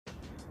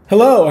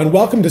Hello and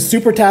welcome to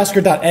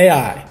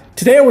Supertasker.ai.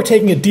 Today we're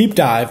taking a deep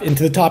dive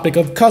into the topic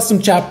of custom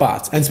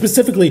chatbots, and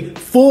specifically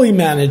fully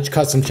managed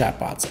custom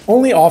chatbots,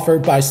 only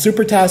offered by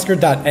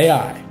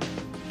Supertasker.ai.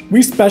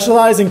 We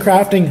specialize in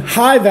crafting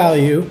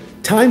high-value,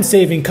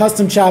 time-saving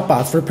custom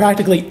chatbots for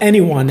practically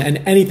anyone and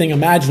anything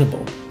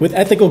imaginable, with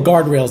ethical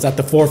guardrails at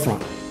the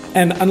forefront.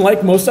 And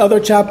unlike most other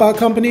chatbot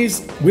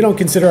companies, we don't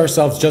consider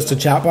ourselves just a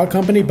chatbot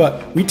company,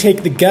 but we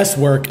take the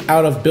guesswork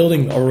out of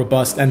building a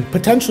robust and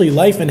potentially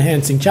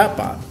life-enhancing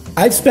chatbot.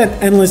 I've spent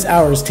endless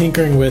hours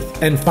tinkering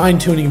with and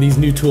fine-tuning these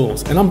new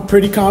tools, and I'm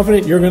pretty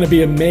confident you're going to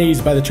be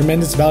amazed by the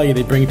tremendous value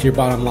they bring to your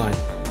bottom line,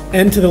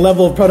 and to the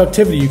level of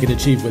productivity you can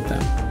achieve with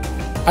them.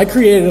 I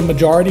created a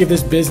majority of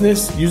this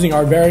business using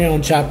our very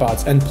own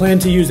chatbots and plan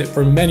to use it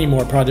for many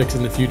more projects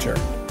in the future.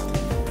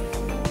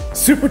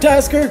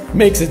 Supertasker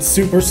makes it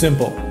super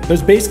simple.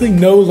 There's basically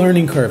no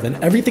learning curve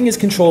and everything is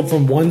controlled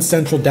from one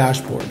central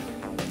dashboard.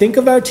 Think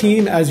of our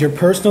team as your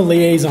personal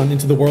liaison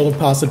into the world of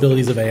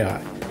possibilities of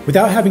AI,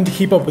 without having to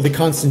keep up with the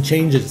constant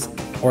changes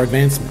or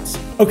advancements.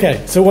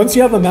 Okay, so once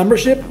you have a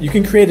membership, you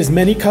can create as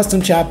many custom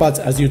chatbots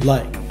as you'd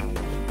like.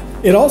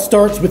 It all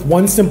starts with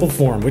one simple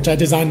form, which I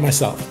designed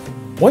myself.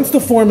 Once the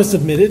form is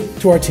submitted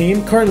to our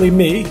team, currently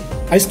me,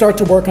 I start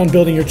to work on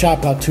building your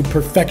chatbot to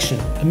perfection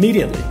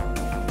immediately.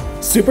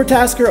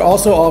 Supertasker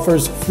also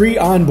offers free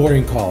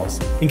onboarding calls,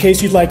 in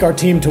case you'd like our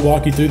team to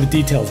walk you through the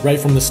details right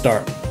from the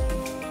start.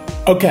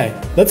 Okay,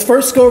 let's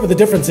first go over the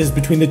differences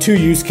between the two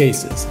use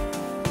cases.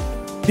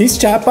 These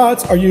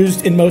chatbots are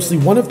used in mostly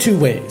one of two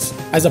ways,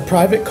 as a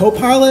private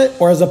Copilot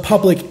or as a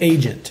public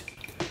agent.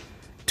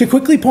 To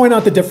quickly point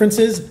out the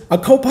differences, a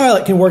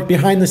Copilot can work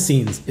behind the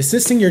scenes,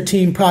 assisting your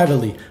team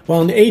privately,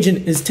 while an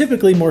agent is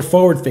typically more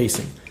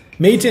forward-facing,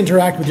 made to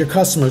interact with your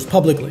customers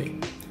publicly.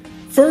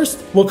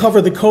 First, we'll cover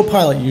the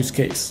Copilot use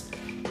case.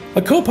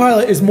 A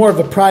Copilot is more of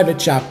a private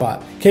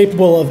chatbot,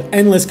 capable of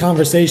endless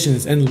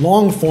conversations and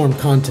long-form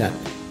content,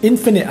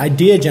 infinite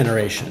idea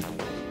generation.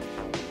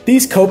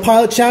 These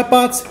Copilot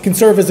chatbots can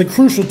serve as a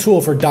crucial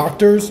tool for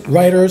doctors,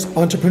 writers,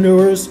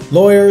 entrepreneurs,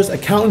 lawyers,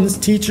 accountants,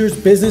 teachers,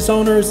 business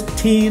owners,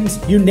 teens,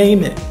 you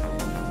name it.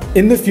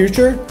 In the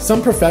future,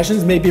 some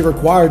professions may be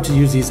required to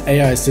use these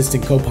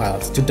AI-assisted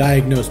copilots to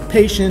diagnose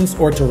patients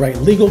or to write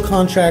legal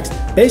contracts,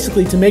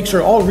 basically to make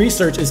sure all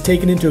research is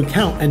taken into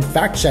account and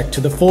fact-checked to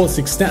the fullest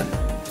extent.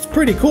 It's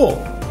pretty cool.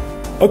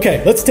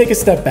 Okay, let's take a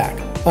step back.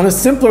 On a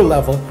simpler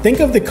level, think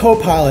of the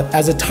Copilot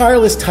as a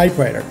tireless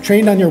typewriter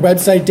trained on your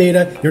website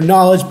data, your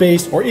knowledge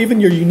base, or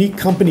even your unique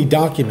company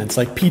documents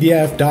like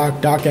PDF,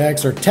 Doc,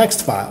 DocX, or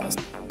text files.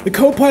 The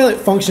Copilot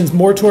functions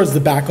more towards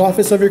the back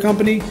office of your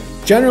company.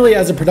 Generally,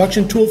 as a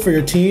production tool for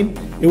your team,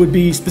 it would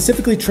be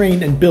specifically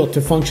trained and built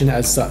to function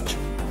as such.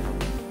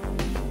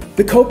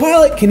 The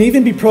Copilot can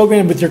even be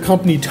programmed with your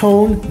company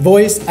tone,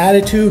 voice,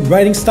 attitude,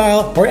 writing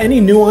style, or any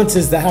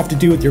nuances that have to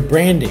do with your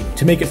branding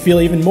to make it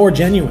feel even more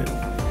genuine.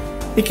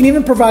 It can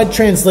even provide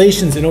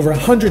translations in over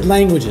 100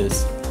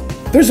 languages.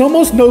 There's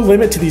almost no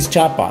limit to these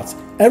chatbots.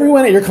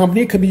 Everyone at your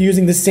company could be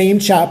using the same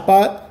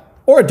chatbot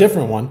or a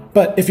different one,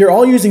 but if you're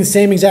all using the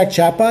same exact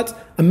chatbots,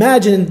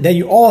 imagine that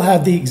you all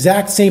have the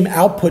exact same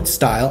output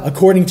style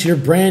according to your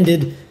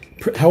branded,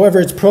 however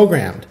it's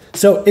programmed.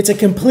 So it's a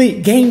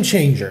complete game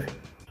changer.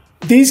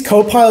 These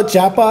Copilot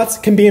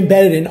chatbots can be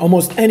embedded in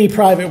almost any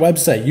private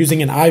website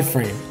using an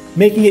iframe,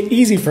 making it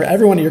easy for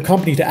everyone at your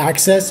company to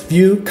access,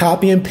 view,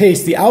 copy, and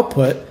paste the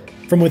output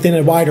from within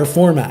a wider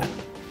format.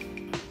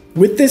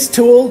 With this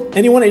tool,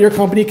 anyone at your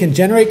company can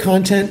generate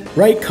content,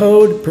 write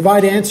code,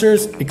 provide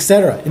answers,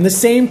 etc. in the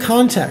same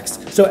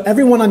context, so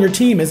everyone on your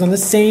team is on the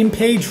same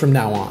page from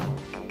now on.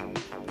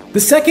 The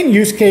second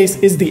use case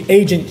is the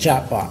agent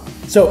chatbot.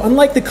 So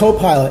unlike the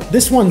Copilot,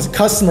 this one's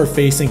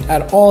customer-facing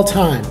at all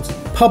times,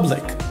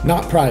 public,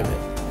 not private.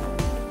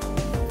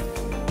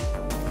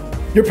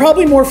 You're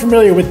probably more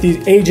familiar with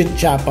these agent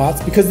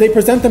chatbots because they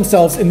present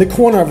themselves in the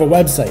corner of a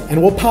website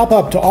and will pop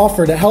up to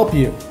offer to help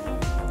you.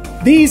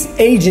 These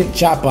agent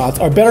chatbots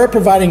are better at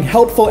providing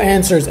helpful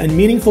answers and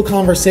meaningful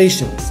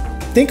conversations.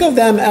 Think of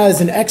them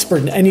as an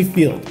expert in any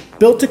field,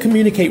 built to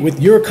communicate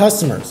with your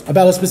customers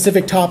about a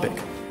specific topic.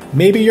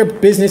 Maybe your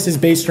business is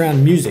based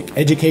around music,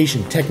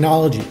 education,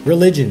 technology,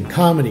 religion,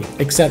 comedy,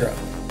 etc.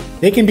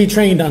 They can be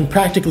trained on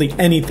practically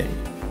anything.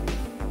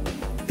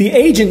 The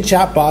agent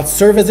chatbots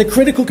serve as a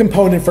critical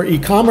component for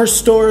e-commerce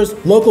stores,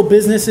 local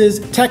businesses,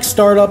 tech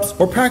startups,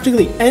 or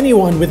practically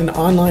anyone with an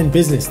online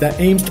business that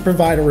aims to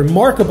provide a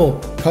remarkable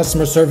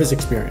customer service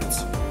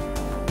experience.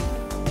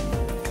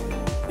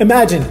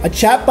 Imagine a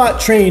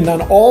chatbot trained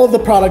on all of the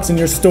products in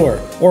your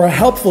store, or a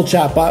helpful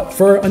chatbot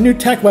for a new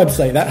tech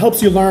website that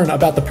helps you learn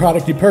about the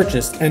product you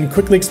purchased and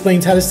quickly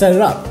explains how to set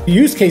it up. The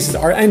use cases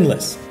are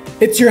endless.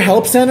 It's your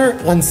help center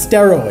on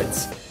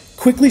steroids.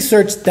 Quickly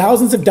search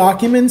thousands of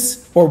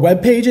documents or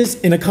web pages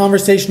in a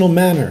conversational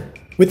manner.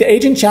 With the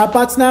agent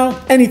chatbots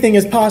now, anything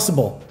is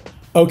possible.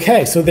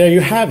 Okay, so there you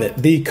have it,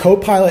 the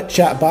Copilot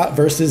chatbot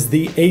versus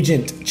the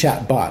agent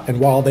chatbot. And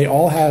while they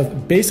all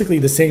have basically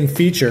the same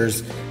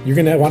features, you're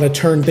gonna wanna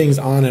turn things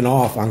on and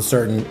off on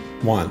certain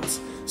ones.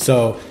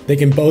 So they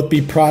can both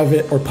be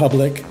private or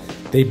public.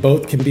 They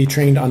both can be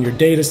trained on your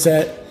data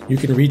set. You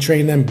can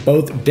retrain them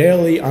both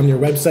daily on your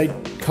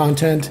website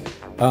content,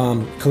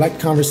 collect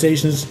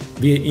conversations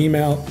via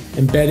email,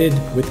 embedded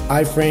with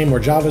iframe or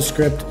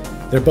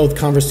JavaScript. They're both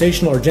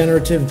conversational or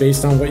generative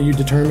based on what you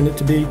determine it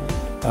to be.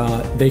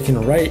 They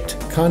can write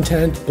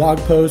content, blog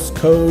posts,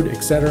 code,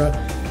 etc.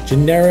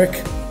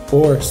 Generic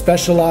or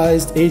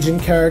specialized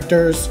agent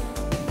characters.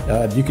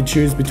 You can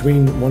choose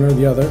between one or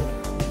the other.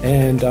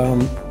 And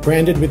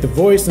branded with the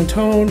voice and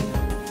tone.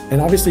 And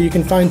obviously you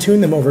can fine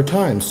tune them over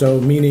time. So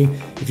meaning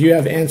if you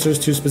have answers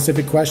to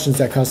specific questions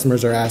that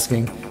customers are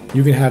asking,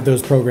 you can have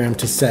those programmed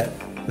to set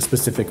a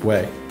specific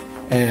way.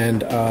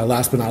 And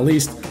last but not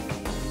least,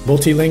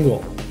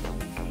 multilingual.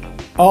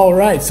 All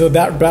right, so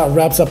that about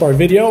wraps up our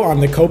video on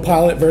the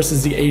Copilot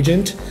versus the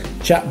Agent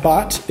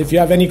chatbot. If you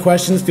have any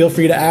questions, feel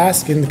free to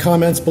ask in the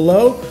comments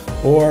below,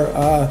 or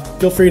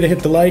feel free to hit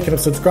the like and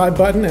subscribe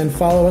button and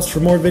follow us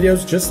for more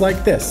videos just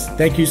like this.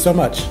 Thank you so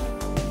much.